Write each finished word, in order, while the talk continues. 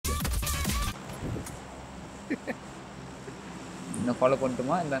என்ன ஃபாலோ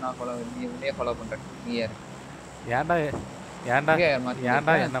பண்ணட்டுமா இல்ல நான் ஃபாலோ நீ உன்னையே ஃபாலோ பண்றேன் நீ யாரு ஏன்டா ஏன்டா எங்க மார்க்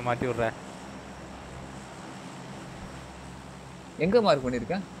ஏன்டா பண்ணிருக்க என்ன மாட்டி விடுற? எங்க மார்க்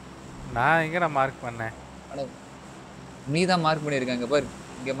பண்ணிருக்க நான் எங்கடா மார்க் பண்ணேன்? அட நீ தான் மார்க் பண்ணிருக்க இங்க பாரு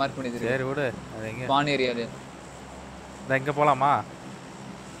இங்க மார்க் பண்ணி வச்சிருக்க சரி விடு. அது எங்க ஸ்பான் ஏரியால இந்த இங்க போலாமா?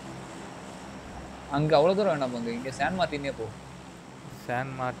 அங்க அவ்வளவு தூரம் வேண்டாம் அங்க இங்க சான் மார்டினே போ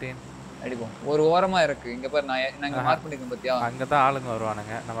சான் மார்டின். அடிப்போம் ஒரு ஓரமா இருக்கு இங்க பாரு நான் இங்க ஆஹா, மார்க் பண்ணிருக்கேன் பாத்தியா அங்கே தான் ஆளுங்க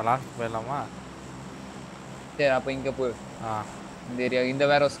வருவானுங்க. நம்ம லாஸ்ட் போயிடலாமா? சரி அப்ப இங்க போ ஆ இந்த ஏரியா இந்த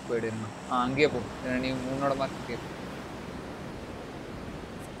வேர் ஹவுஸ்க்கு போயிடு அங்கேயே போ நீ உன்னோட மார்க்கு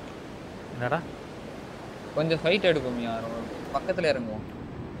என்னடா? கொஞ்சம் ஃபைட் எடுப்போம் யாரும் பக்கத்துல இறங்குவோம்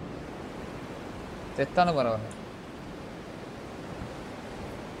செத்தாலும் பரவாயில்ல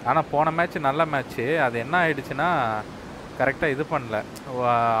ஆனால் போன மேட்ச் நல்ல மேட்ச்சு. அது என்ன ஆயிடுச்சுன்னா கரெக்டாக இது பண்ணல.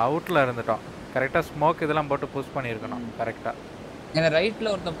 அவுட்டில் இருந்துட்டோம். கரெக்டாக ஸ்மோக் இதெல்லாம் போட்டு புஷ் பண்ணியிருக்கணும் கரெக்டாக. என்ன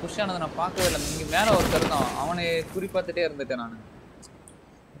ரைட்ல ஒருத்தன் புஷ் ஆனதை நான் பார்க்கவே இல்லை இங்க மேல ஒருத்தர் தான் அவனை குறி பார்த்துட்டே இருந்துட்டேன்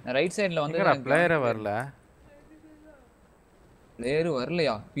நான் ரைட் சைடுல வந்து எங்கடா பிளேயரே வரல? பிளேயரு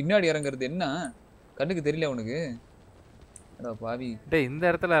வரலையா பின்னாடி இறங்குறது என்ன கண்ணுக்கு தெரியல உனக்கு பாவி டேய் இந்த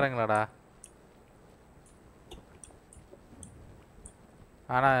இடத்துல இறங்கலடா.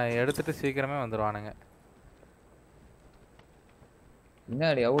 ஆனால் எடுத்துட்டு சீக்கிரமே வந்துடுவானுங்க.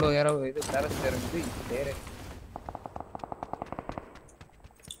 பின்னாடி எவ்வளோ இது பேரஸ்ட் இறங்குது பேரு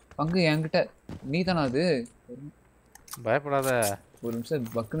பங்கு என்கிட்ட நீ தானா அது பயப்படாத. ஒரு நிமிஷம்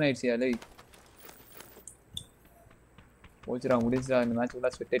பக்குன்னு ஆயிடுச்சியாலே போச்சுடா முடிச்சுடா இந்த மேட்ச்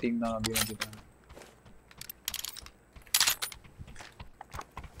ஃபுல்லாக ஸ்வெட் டீம் தான் அப்படின்னு நினைச்சிட்டாங்க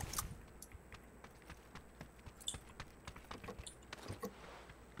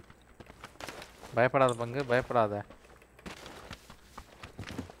பயப்படாத பங்கு பயப்படாத.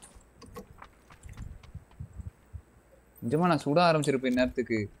 நிஜமா நான் சுட ஆரம்பிச்சிருப்பேன்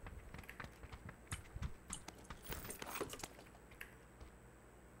நேரத்துக்கு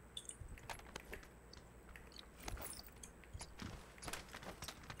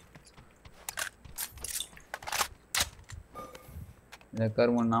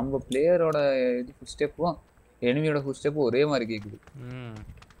கருமன் நம்ம பிளேயரோட இது ஃபுட் ஸ்டெப்பும் எனிமியோட ஃபுட் ஸ்டெப்பும் ஒரே மாதிரி கேக்குது.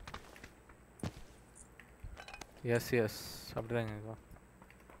 எஸ் எஸ் அப்படிதான் கேட்கும்.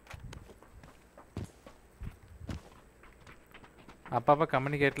 அப்பப்போ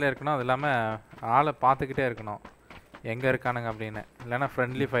கம்யூனிகேட்டில் இருக்கணும். அது இல்லாமல் ஆளை பார்த்துக்கிட்டே இருக்கணும் எங்கே இருக்கானுங்க அப்படின்னு. இல்லைன்னா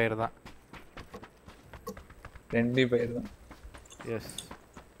ஃப்ரெண்ட்லி ஃபயர் தான். ஃப்ரெண்ட்லி ஃபயர் தான். எஸ்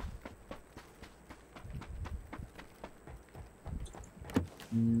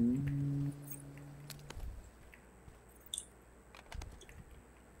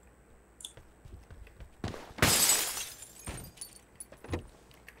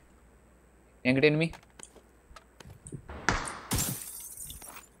என்கிட்ட எனிமி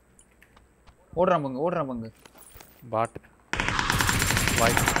ஓடுறான் பங்கு பாட்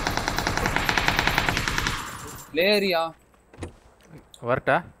வாய் பிளேயரியா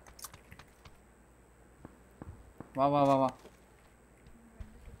வரட்டா? வா வா வா வா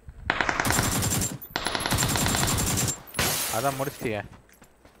அதான் முடிச்சிட்டிய.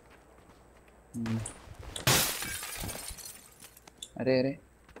 அரே அரே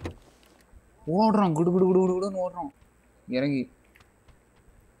ஓடுறான் குடு குடு குடு குடு குடுன்னு ஓடுறான் இறங்கி.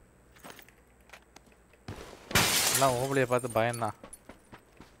 எல்லாம் ஓபலியை பார்த்து பயம்தான்.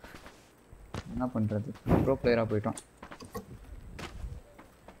 என்ன பண்றது ப்ரோ பிளேயரா போயிட்டான்.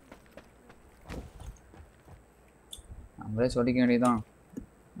 நம்மளே சொல்லிக்க வேண்டியதுதான்.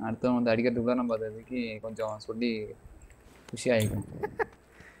 அடுத்தவன் வந்து அடிக்கிறதுக்குள்ள நம்ம அதுக்கு கொஞ்சம் சொல்லி குஷி ஆகிக்கணும்.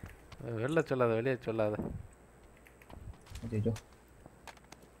 வெளில சொல்லாத வெளியே சொல்லாத. ஐயோ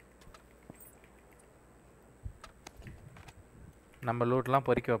நம்ம லூட்லாம்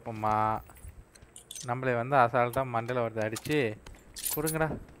பொறிக்க வைப்போம்மா. நம்மளே வந்து அசால்ட்டாக மண்டையில் வருது அடித்து கொடுங்கடா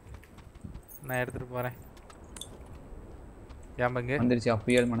நான் எடுத்துகிட்டு போகிறேன். ஏன் பங்கு வந்துருச்சு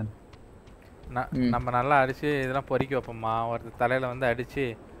அப்பயே மனது. நம்ம நல்லா அடித்து இதெல்லாம் பொறிக்க வைப்போம்மா. ஒருத்தர் தலையில் வந்து அடித்து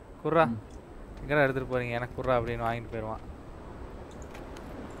குர்ரா எங்கடா எடுத்துகிட்டு போகிறீங்க எனக்கு குர்ரா அப்படின்னு வாங்கிட்டு போயிடுவான்.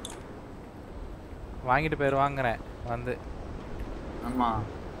 வாங்கிட்டு போயிடுவாங்கிறேன் வந்து. ஆமாம்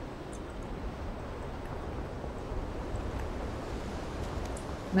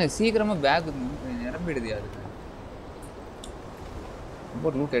சீக்கிரமா பேக் நிரம்பிடுது. அது ரொம்ப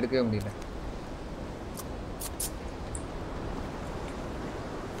ரூட் எடுக்கவே முடியல.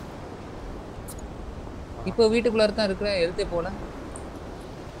 இப்போ வீட்டுக்குள்ளார தான் இருக்கிற ஹெல்த்தே போல.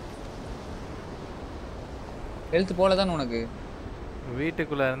 ஹெல்த் போல தான் உனக்கு.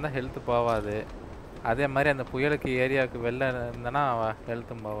 வீட்டுக்குள்ளே இருந்தால் ஹெல்த்து போகாது. அதே மாதிரி அந்த புயலுக்கு ஏரியாவுக்கு வெளில இருந்தேன்னா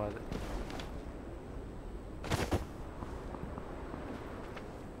ஹெல்த்தும் போகாது.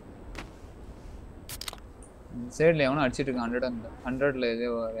 சைடுல எவனோ அடிச்சிட்டு இருக்கான் 100ல ஏதோ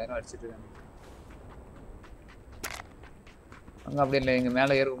யாரோ அடிச்சிட்டு இருக்காங்க அங்க அப்படி இல்லை எங்க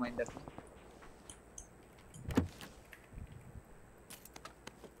மேல ஏறுவோமா இந்த இடத்துல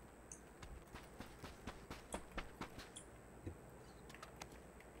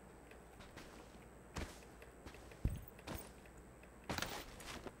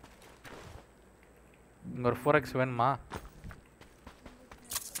இங்க ஒரு 4x வேணுமா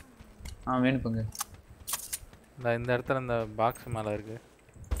வேணும் பங்கு இந்த இடத்துல இந்த பாக்ஸ் மேல இருக்கு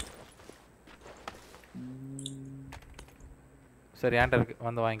சரி ஏன்ட்ட இருக்கு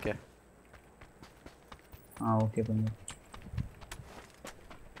வந்து வாங்கிக்க ஓகே பங்கு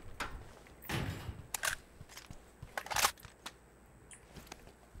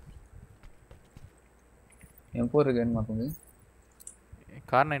எப்போ இருக்கு வேணுமா பங்கு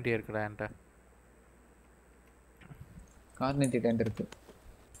கார் 90 இருக்குடா என்கிட்ட கார் 90 டென்ட் இருக்கு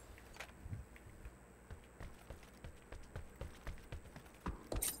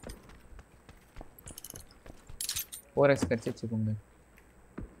फोरेक्स கிடைச்சிச்சு பங்கு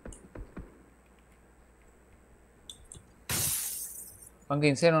பங்கு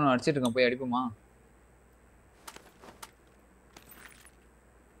இன்சைட் ஒன்று அடிச்சிட்டு இருக்கேன் போய் அடிப்போமா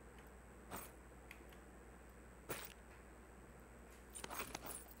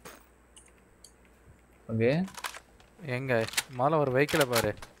பங்கு எங்க முதல்ல ஒரு வெஹிக்கிளை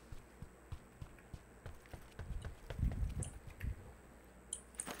பாரு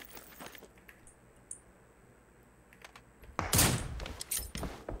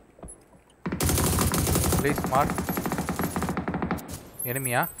ப்ளீஸ் ஸ்மார்ட்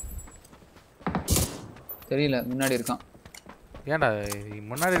எனிமியா தெரியல முன்னாடி இருக்கான் ஏன்டா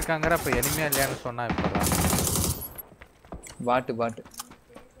முன்னாடி இருக்காங்கற அப்ப எனிமியா இல்லையான்னு சொன்னா இப்படா பாட்டு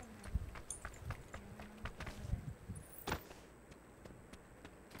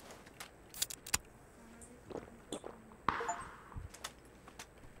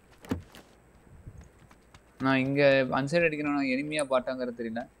நான் இங்க அன்சைட் அடிக்கணும் எனிமியா பாட்டாங்கறது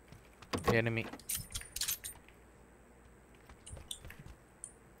தெரியல எனிமி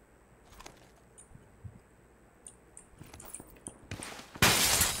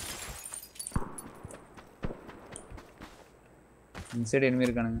இன்சைட் எனிமி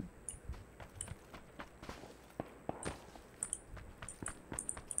இருக்கானுங்க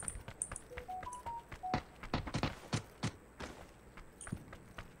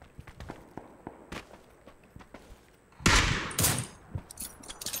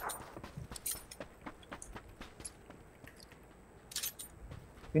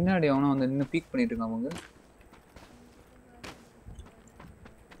பின்னாடி அவன வந்து நின்னு பீக் பண்ணிட்டு இருக்கான் அவங்க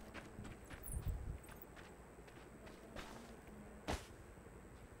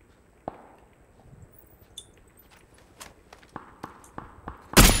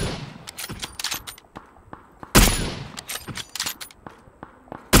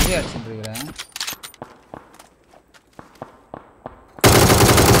இங்கே அடிச்சுட்டு இருக்கிறேன்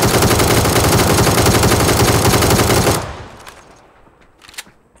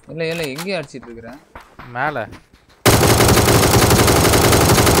இல்ல எங்கே அடிச்சிட்டு இருக்கற மேல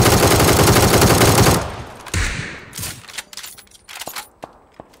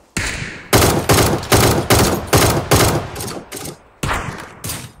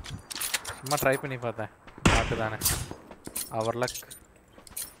சும்மா ட்ரை பண்ணி பார்த்தேன் மாட்டுதானே அவர் லக்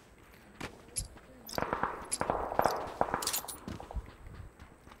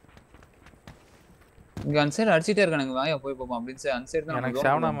இங்க அன்சைட் அடிச்சிட்டே இருக்கானுங்க வாயா போய் பாப்போம் அப்படினு அன்சைட் தான் எனக்கு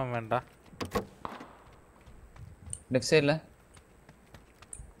சேவனாம வேண்டாம் லெஃப்ட் சைடுல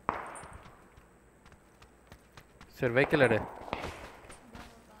சரி வெஹிக்கிள் எடு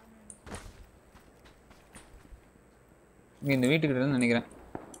இந்த வீட்டுக்கு கிட்ட நினைக்கிறேன்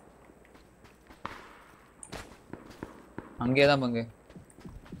அங்கே தான் பங்கு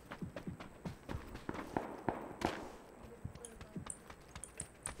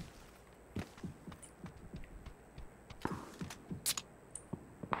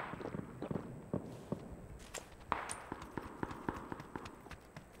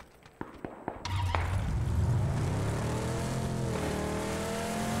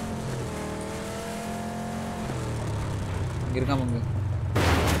இருக்கான் பங்கு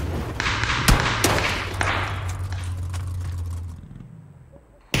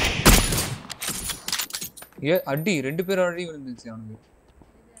அடி ரெண்டு பேர் அடி விழுந்துச்சு அவனுக்கு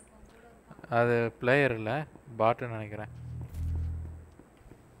அது பிளேயர் இல்ல பாட்னு நினைக்கிறேன்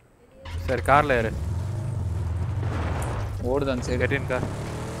சரி கார்ல ஏறு ஓடுதான் சரி கெட்டின் கார்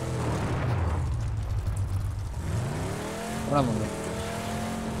போடா பங்கு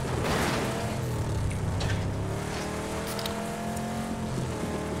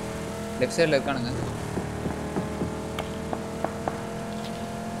லெஃப்ட் சைடுல இருக்கானுங்க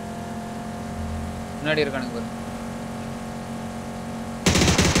முன்னாடி இருக்கானுங்க பாரு.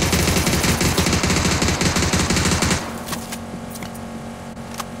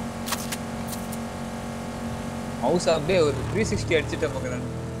 மவுஸ் அப்படியே ஒரு 360 அடிச்சுட்டேன் பாக்குறேன்.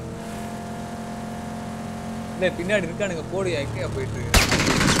 இல்ல பின்னாடி இருக்கானுங்க போடு எங்கேயா போயிட்டு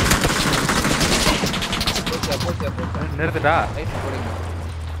போச்சா நிறுத்துடா. ரைட் போடுங்க.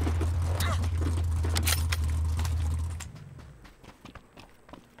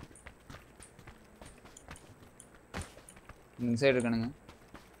 இந்த சைடு இருக்கானுங்க.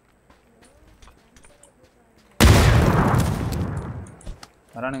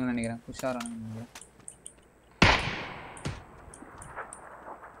 வரானுங்கன்னு நினைக்கிறேன். உஷாரானுங்க நினைக்கிறேன்.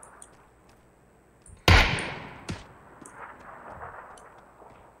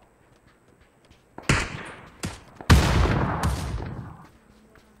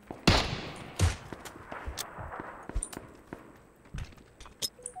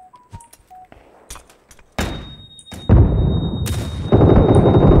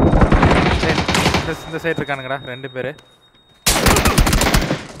 இந்த சைடு இருக்கானுங்கடா 2 பேரு.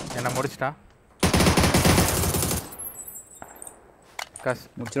 என்ன முடிச்சிட்டான்.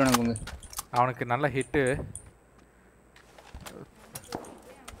 முடிச்சிடுவானுங்க. அவனுக்கு நல்ல ஹிட்டு.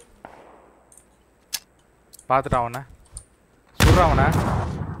 பார்த்துட்டான் அவனை. சுடுறான் அவனை.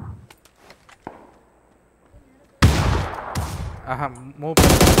 ஆஹா மூவ்.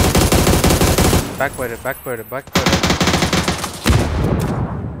 பேக் போயிடு.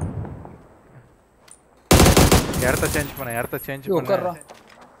 இடத்த சேஞ்ச்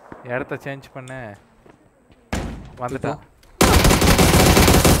பண்ணு. வந்துட்டான்.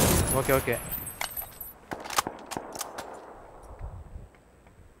 ஓகே.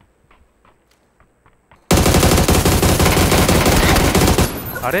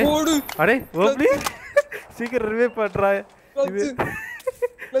 அடே ஓப்லி சீக்கிரம் ரிவைவ் பண்றா.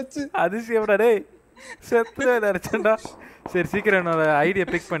 அதிசயம்டா டேய். செத்துவே நினைச்சேன்டா. சரி சீக்கிரம் என்னோட ஐடியா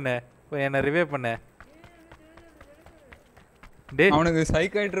பிக் பண்ணு. என்ன ரிவைவ் பண்ணு. டேய் அவனுக்கு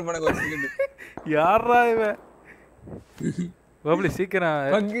சைக்காய்ட்ரி பண்ண ஒரு செகண்ட். யாரா இவன்? ஓப்லி சீக்கிரம்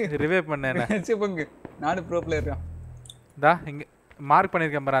ரிவைவ் பண்ணு என்ன. பங்கு நானு ப்ரோ பிளேயர் தான். டா இங்க மார்க்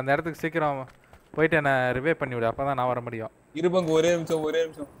பண்ணிருக்கேன் பாரு. அந்த இடத்துக்கு சீக்கிரம் போயிட்டு என்ன ரிவைவ் பண்ணி விடு. அப்பதான் நான் வர முடியும். இருபங்கு ஒரே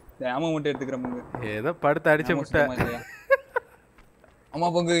நிமிஷம். ஆமா மட்டும் எடுத்துக்கிறேன் பங்கு. ஏதோ படுத்து அடிச்சு விட்ட. ஆமா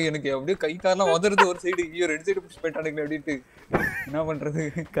பங்கு எனக்கு அப்படியே கை கால்லாம் உதறது ஒரு சைடு. ஐயோ 2 சைடு புஷ் பண்ணிட்டானுங்க அப்படிட்டு. என்ன பண்றது?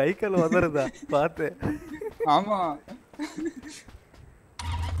 கை கால் உதறதா? பாத்து. ஆமா.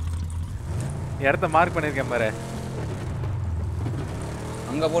 இடத்த மார்க் பண்ணிருக்கேன் பாரு.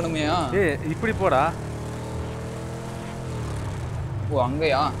 அங்க போணுமையா? ஏய் இப்படி போடா. ஓ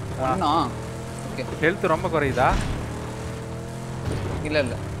அங்கயா? அண்ணா. ஓகே. ஹெல்த் ரொம்ப குறையுதா?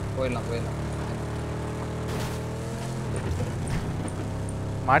 இல்ல போயிடலாம்.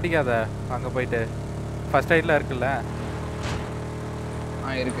 மாட்டிக்காத அங்க போயிட்டு. ஃபர்ஸ்ட் எய்ட்ல இருக்குல்ல?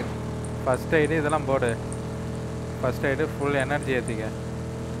 இருக்கு. ஃபர்ஸ்ட் எய்டு இதெல்லாம் போடு. First aid full energy ஏற்றிக்க.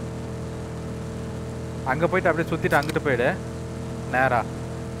 அங்கே போயிட்டு அப்படியே சுற்றிட்டு அங்கிட்டு போயிடு நேரா.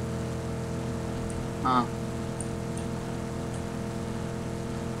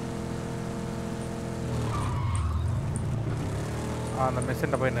 அந்த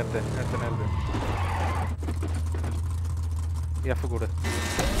மிஷின்ல போய் நிறுத்து. எஃப் கொடு.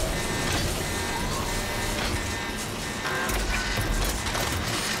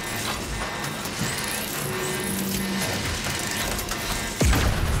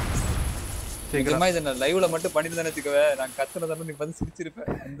 சீக்கிரமா இதை நான் லைவ்ல மட்டும் பண்ணிட்டு வச்சுக்கவே. நான் கத்துனதால நீ வந்து சிரிச்சிருப்பேன்.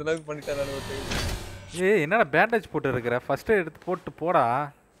 அந்த அளவுக்கு பண்ணிட்டேன். ஏய் என்னடா பேண்டேஜ் போட்டு இருக்கிற? ஃபர்ஸ்ட் எடுத்து போட்டு போடா.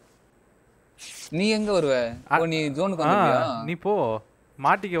 நீ எங்க வருவ? நீ ஜோனுக்கு வந்துட்டியா? நீ போ.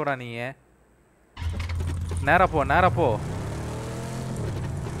 மாட்டிக்க விடா நீ. நேரா போ.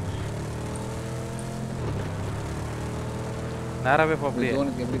 நேராவே போ. அப்படியே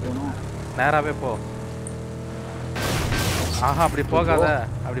ஜோனுக்கு எப்படி போணும்? நேராவே போ. ஆஹா அப்படி போகாத.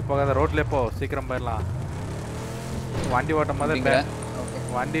 ரோட்லயே போ. சீக்கிரம் போயிடலாம். வண்டி ஓட்டும்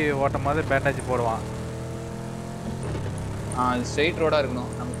போது பேண்டேஜ் போடுவான். ஸ்ட்ரைட் ரோடா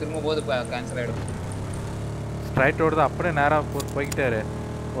இருக்கணும். நம்ம திரும்ப போது கேன்சல் ஆயிடும். ஸ்ட்ரைட் ரோடு தான். அப்படியே நேராக போய்கிட்டே இரு.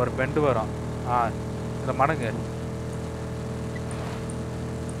 ஒரு பெண்டு வரும். இந்த மடங்கு.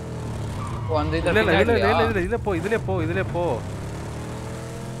 இதுல போ.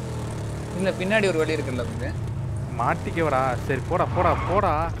 இல்ல பின்னாடி ஒரு வழி இருக்குல்ல. மாட்டிக்கவடா. சரி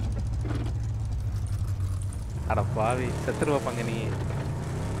போடா. அட பாவி செத்துருவ பங்க நீ.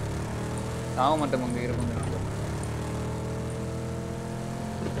 சாவ மாட்டேன் பங்கு. இருப்பங்க.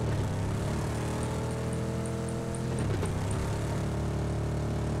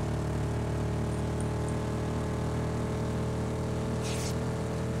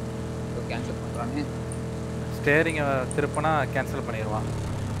 கேன்சல் பண்றானே. ஸ்டேரிங்கை திருப்பினா கேன்சல் பண்ணிடுவான்.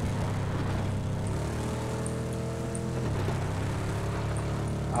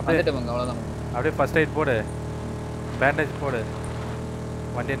 அப்படியே அவ்வளோதான். அப்படியே ஃபர்ஸ்ட் எய்ட் போடு, பேண்டேஜ் போடு,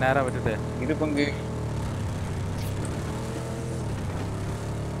 வண்டியை நேராக விட்டுட்டு. இது பங்கு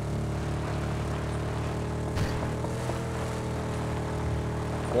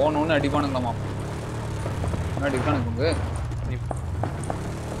போகணுன்னு அடிப்பானுங்களாமா. அடிப்பானுங்க பங்கு.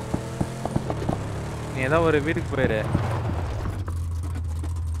 நீ ஏதோ ஒரு வீட்டுக்கு போயிரு.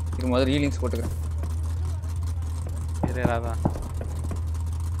 இது முதல்ல ரீலிங்ஸ் போட்டுக்கிறேன். சரிடாதான்.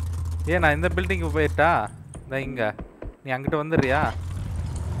 நான் இந்த பில்டிங்க்கு போயிட்டா இங்க நீ அங்கிட்ட வந்துடுறியா?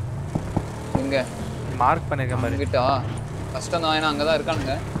 எங்க மார்க் பண்ணிருக்க மாதிரி கிட்டா கஷ்டம் தான். ஏன்னா அங்கதான்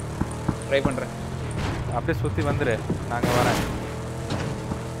இருக்கானுங்க. ட்ரை பண்றேன். அப்படியே சுத்தி வந்துரு, நாங்க வரேன்.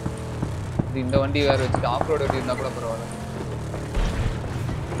 இந்த வண்டி வேற வச்சுட்டு ஆஃப் ரோடு வண்டி இருந்தா கூட பரவாயில்ல.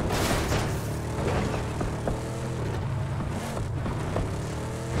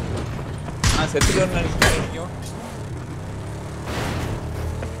 நான் செத்துக்கணும்னு நினைக்கிறேன்.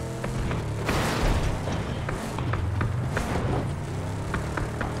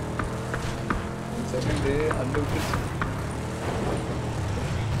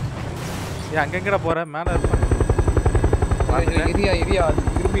 அங்கெங்கடா போற? மேல ஏரியா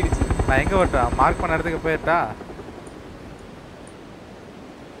திரும்பிடுச்சு. நான் எங்க வரட்டா? மார்க் பண்ண இடத்துக்கு போயிட்டா?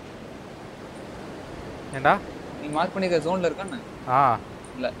 ஏண்டா நீ மார்க் பண்ணிருக்க ஜோன்ல இருக்கானே?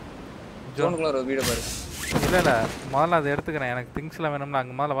 இல்ல ஜோனுக்குள்ள ஒரு வீடு பாரு. இல்ல முதல்ல அதை எடுத்துக்கிறேன். எனக்கு திங்ஸ் எல்லாம் வேணும்னா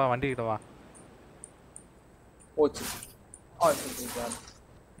அங்க முதல்ல வா, வண்டி கிட்ட வா. போச்சு.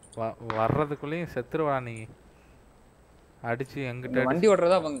 வர்றதுக்குள்ளேயும் செத்துருவா நீ. அடிச்சு எங்கிட்ட வண்டி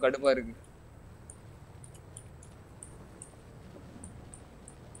ஓட்டுறதா அவங்க கடுப்பா இருக்கு.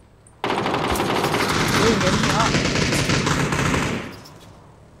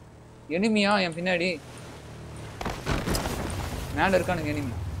 எனிமியா என் பின்னாடி மேல இருக்கானுங்க.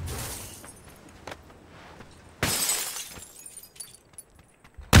 எனிமி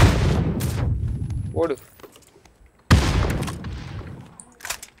ஓடு.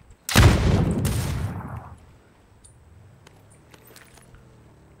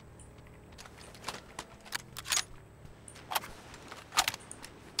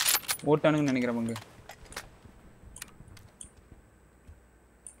 ஓட்டானுங்கன்னு நினைக்கிறேன் பங்கு.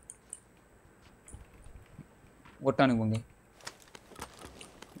 ஓட்டானுங்க பங்கு.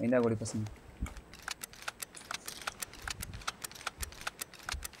 ஐந்தா கோடி பசங்க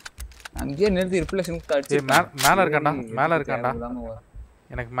அங்கேயே நிறுத்தி ரிஃப்ளெக்ஷன் அடிச்சு. மேல இருக்கான்டா, மேல இருக்கான்டா.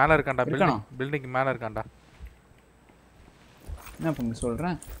 எனக்கு மேல இருக்கான்டா, பில்டிங் மேல இருக்கான்டா. என்ன பங்கு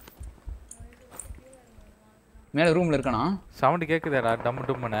சொல்றேன்? மேல ரூம்ல இருக்கானா? சவுண்ட் கேக்குதேடா, டம்மு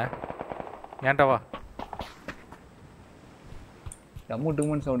டும்முன்னு. ஏன்டா வா. டம்மு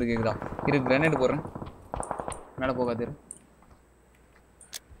டும்முன்னு சவுண்ட் கேக்குதா? இரு கிரனேட் போடுறேன். மேல போகாது.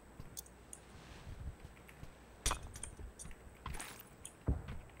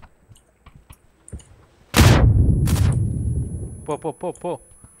 போ போ போ போ.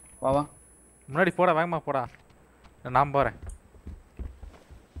 வா வா முன்னாடி போடா, வேகமா போடா. நான் போறேன்.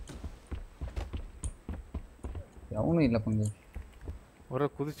 எவனும் இல்லை பங்கு. ஒரு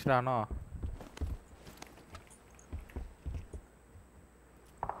குதிச்சிட்டானோ?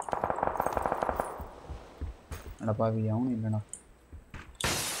 அட பாவி, எவனும் இல்லைண்ணா.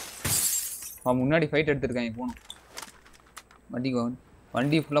 முன்னாடி ஃபைட் எடுத்துருக்காங்க. போகணும்.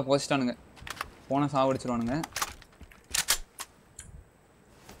 வண்டி ஃபுல்லாக போச்சிட்டானுங்க. போனால் சாவடிச்சிருவானுங்க.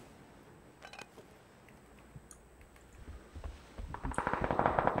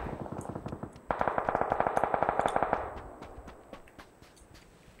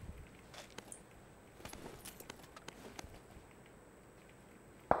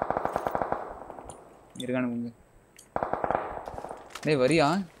 இருக்கானுங்க. டேய் வரியா?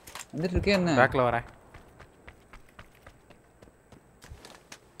 வந்துட்டு இருக்கே. என்ன பேக்ல வரேன்.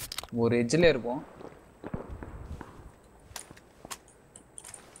 ஒரு எட்ஜ்ல இருப்போம்.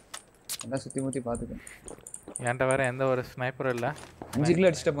 எல்லாம் சுத்தி முத்தி பாத்துக்க. என்கிட்ட வேற எந்த ஒரு ஸ்னைப்பரும் இல்ல. 5 கிலோ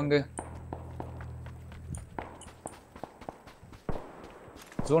அடிச்சிட்ட பங்கு.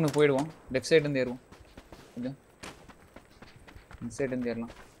 ஜோனுக்கு போயிடுவோம். லெஃப்ட் சைடு இருந்து ஏறுவோம். கொஞ்சம் இந்த சைடு இருந்து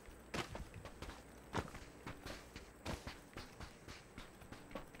ஏறலாம்.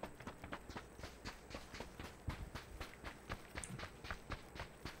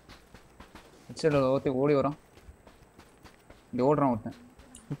 ஒருத்தன் ஓடி வரான். இங்க ஓடுறான் ஒருத்தன்.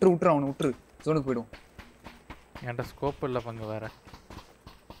 விட்டுரு அவனை விட்டுரு. ஜோனுக்கு போயிடுவோம். என்கிட்ட ஸ்கோப் இல்லை பங்கு. வேற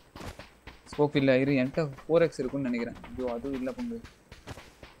ஸ்கோப் இல்லை. இரு, என்கிட்ட 4x இருக்குன்னு நினைக்கிறேன். ஐயோ அதுவும் இல்லை பங்கு.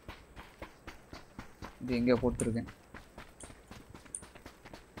 இது எங்கேயோ போட்டுருக்கேன்.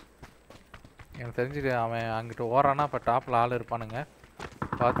 எனக்கு தெரிஞ்சு அவன் அங்கிட்டு ஓடுறான்னா அப்போ டாப்பில் ஆள் இருப்பானுங்க.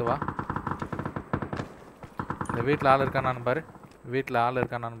 பார்த்து வா. இந்த வீட்டில் ஆள் இருக்கானான்னு பாரு. வீட்டில் ஆள்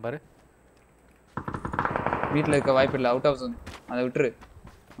இருக்கானான்னு பாரு. வீட்டில் இருக்க வாய்ப்பு இல்லை, அவுட் ஆஃப் ஜோன். அதை விட்டுரு.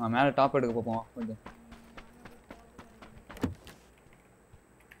 மேலே டாப் எடுக்க பார்ப்போம் கொஞ்சம்.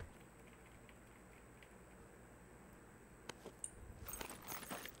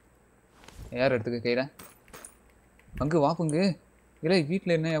 யார் எடுத்துக்க கையில் பங்கு வா பங்கு. இல்லை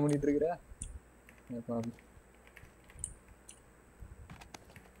வீட்டில் என்ன பண்ணிட்டு இருக்கிற?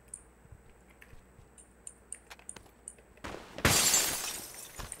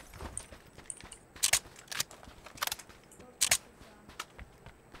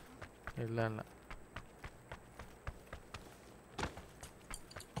 இல்லை இல்லை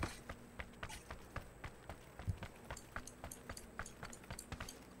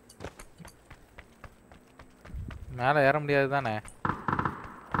மேலே ஏற முடியாது தானே?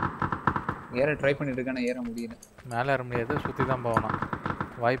 ஏற ட்ரை பண்ணிட்டு இருக்கேன், ஏற முடியல. மேலே ஏற முடியாது, சுற்றி தான் போகணும்.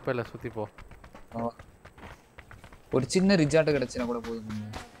 வாய்ப்பே இல்லை, சுற்றி போ. ஒரு சின்ன ரிஜார்ட் கிடச்சினா கூட போதும்.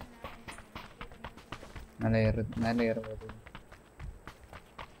 மேலே ஏற போகுது,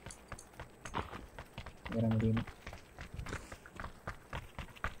 ஏற முடியல.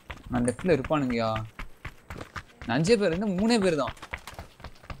 நான் லெஃப்டில் இருப்பானுங்கயா. 5 பேர், இன்னும் 3 பேர் தான்.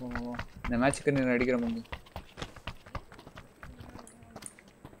 இந்த மேட்சுக்கு நீ அடிக்கிற மாதிரி.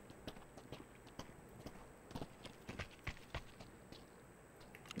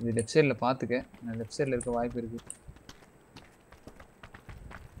 இது லெஃப்ட் சைடில் பார்த்துக்க. நான் லெஃப்ட் சைடில் இருக்க வாய்ப்பு இருக்கு.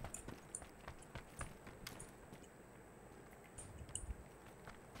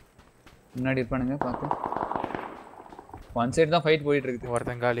 முன்னாடி இருப்பானுங்க பார்த்து. ஒன் சைடு தான் ஃபைட் போயிட்டு இருக்குது.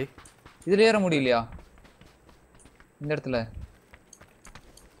 ஒருத்தங்காலி. இதில் ஏற முடியலையா? இந்த இடத்துல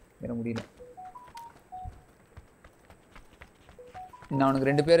ஏற முடியல. நான் அவனுக்கு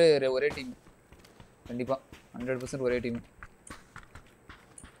 2 பேர் ஒரே டீம். கண்டிப்பாக 100% ஒரே டீம்.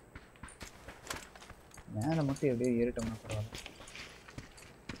 மேலே மட்டும் எப்படியே ஏறிட்டோம்னா பரவாயில்ல.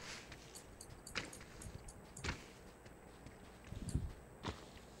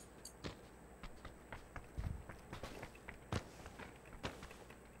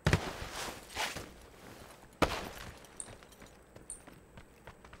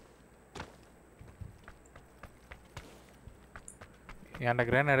 என்கிட்ட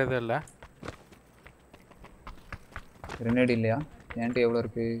கிரேனேட் எதுவும் இல்லை. கிரேனேட் இல்லையா? என்கிட்ட எவ்வளோ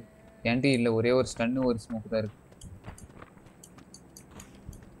இருக்கு? என்கிட்ட இல்லை, ஒரே ஒரு ஸ்டன்னு ஒரு ஸ்மோக் தான் இருக்கு.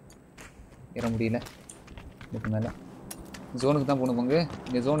 ஏற முடியல. இதுக்கு மேலே ஜோனுக்கு தான் போகணும் பங்கு.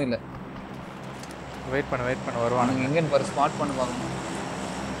 இங்கே ஜோன் இல்லை. வெயிட் பண்ண வருவானுங்க. எங்கேன்னு பாரு, ஸ்பாட் பண்ண பார்க்கணும்.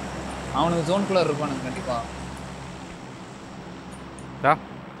 அவனுக்கு ஜோனுக்குள்ளே இருப்பானுங்க கண்டிப்பாக.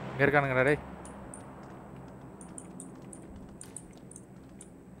 இங்கே இருக்கானுங்கடா டேய்.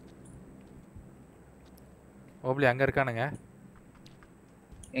 ஓப்லி அங்கே இருக்கானுங்க.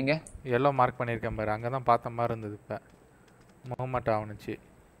 எங்கே? எல்லோ மார்க் பண்ணியிருக்கேன் பாரு, அங்கே தான் பார்த்த மாதிரி இருந்தது. இப்போ மூவ்மெண்ட் ஆகுனுச்சு.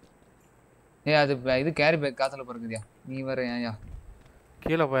 அது இது கேரி பேக் காற்றுல பிறகுதியா? நீ வேற ஏன்யா?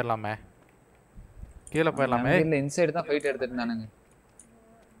 கீழே போயிடலாமே. இல்லை, இன்சைடு தான் ஃபைட் எடுத்துட்டு இருந்தானுங்க.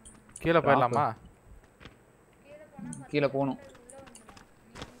 கீழே போயிடலாமா? கீழே போகணும்.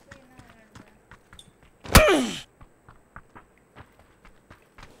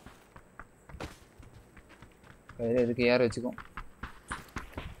 எதுக்கு யார் வச்சுக்கோ.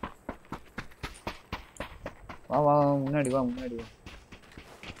 வா முன்னாடி வா.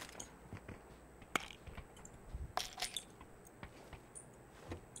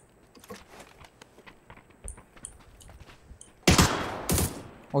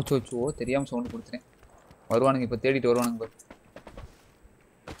 ஓச்சோ தெரியாம சவுண்ட் கொடுத்துட்டேன். வருவானுங்க இப்போ, தேடிட்டு வருவானுங்க பாரு.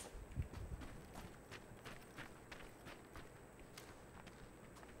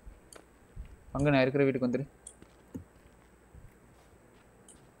 அங்கே நான் இருக்கிற வீட்டுக்கு வந்துரு.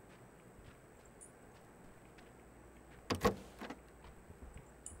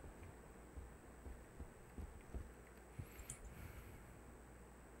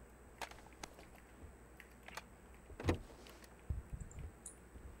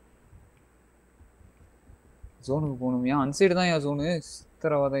 ஜோனுக்கு போகணுமையா? அன்சைடு தான் ஜோனு.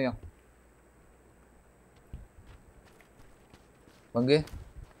 சித்திரவாதையா பங்கு.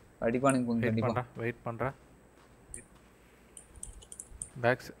 அடிப்பானுங்க பங்கு கண்டிப்பா. வெயிட் பண்ணுறேன்.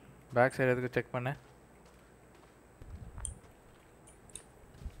 பேக் சைடு எதுக்கு செக் பண்ண?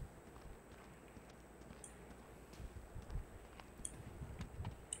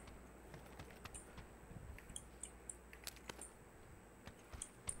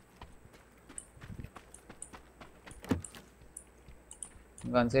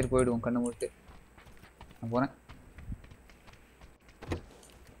 இங்கே அந்த சைடு போயிடுவோம் கண்ணை மூட்டு. நான் போகிறேன்.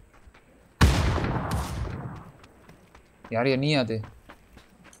 யாரையா நீ அது?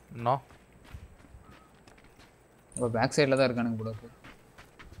 நோ. அப்போ பேக் சைடில் தான் இருக்கானுங்க போல இருக்கு.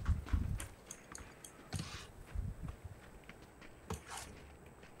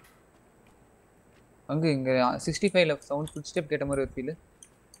 அங்கே இங்கே 65ல சவுண்ட் ஃபுட் ஸ்டெப் கேட்ட மாதிரி ஒரு ஃபீல்.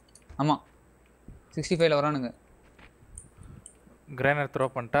 ஆமாம் 65ல வரானுங்க. கிரைனர் த்ரோ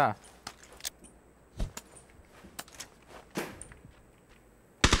பண்ணிட்டா?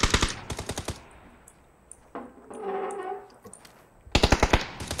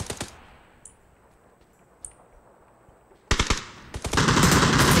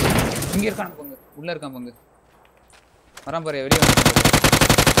 இங்கே இருக்கானு போங்க, உள்ளே இருக்கான் போங்க. வரான் பாரு, வெளியே வந்து.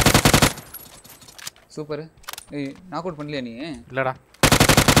 சூப்பர். ஏய் நாக் அவுட் பண்ணலையா நீ? இல்லடா.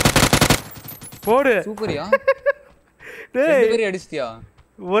 போடு. சூப்பரியா. டேய் 2 பேரும் அடிச்சிட்டியா?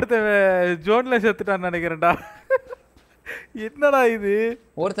 ஒருத்தன் ஜோன்ல செத்துட்டான்னு நினைக்கிறேன்டா. என்னடா இது?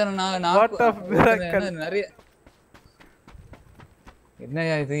 ஒருத்தனை நிறைய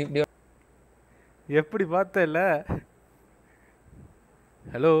என்னையா இது இப்படி? எப்படி பார்த்தல?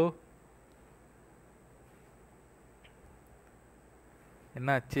 ஹலோ,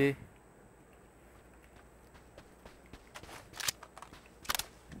 என்னாச்சு?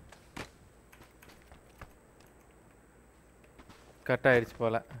 கட் ஆயிடுச்சு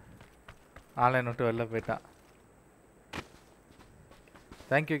போல. ஆன்லைன் விட்டு வெளில போயிட்டான்.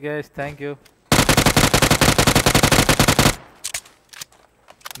 Thank you case, thank you.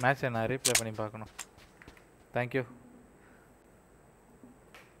 மேட்சை நான் ரீப்ளே பண்ணி பார்க்கணும். Thank you.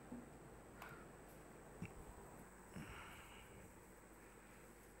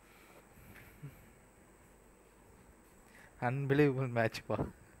 Unbelievable match pa.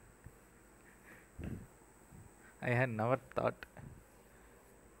 I had never thought.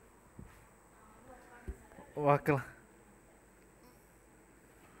 Wakala.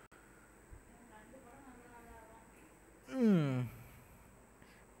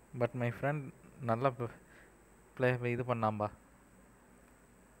 But my friend nalla play இது பண்ணாம்பா.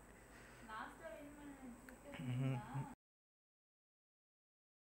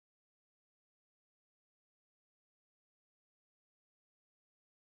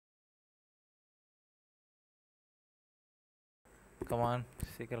 Come on,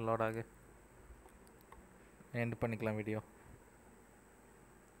 சீக்கிரம் லோட் ஆகு. எண்ட் பண்ணிக்கலாம் வீடியோ.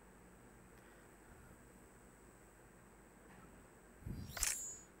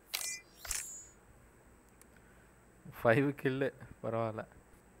 ஃபைவ் கில்லு பரவாயில்ல.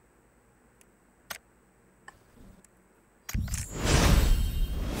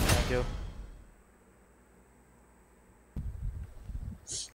 தேங்க்யூ.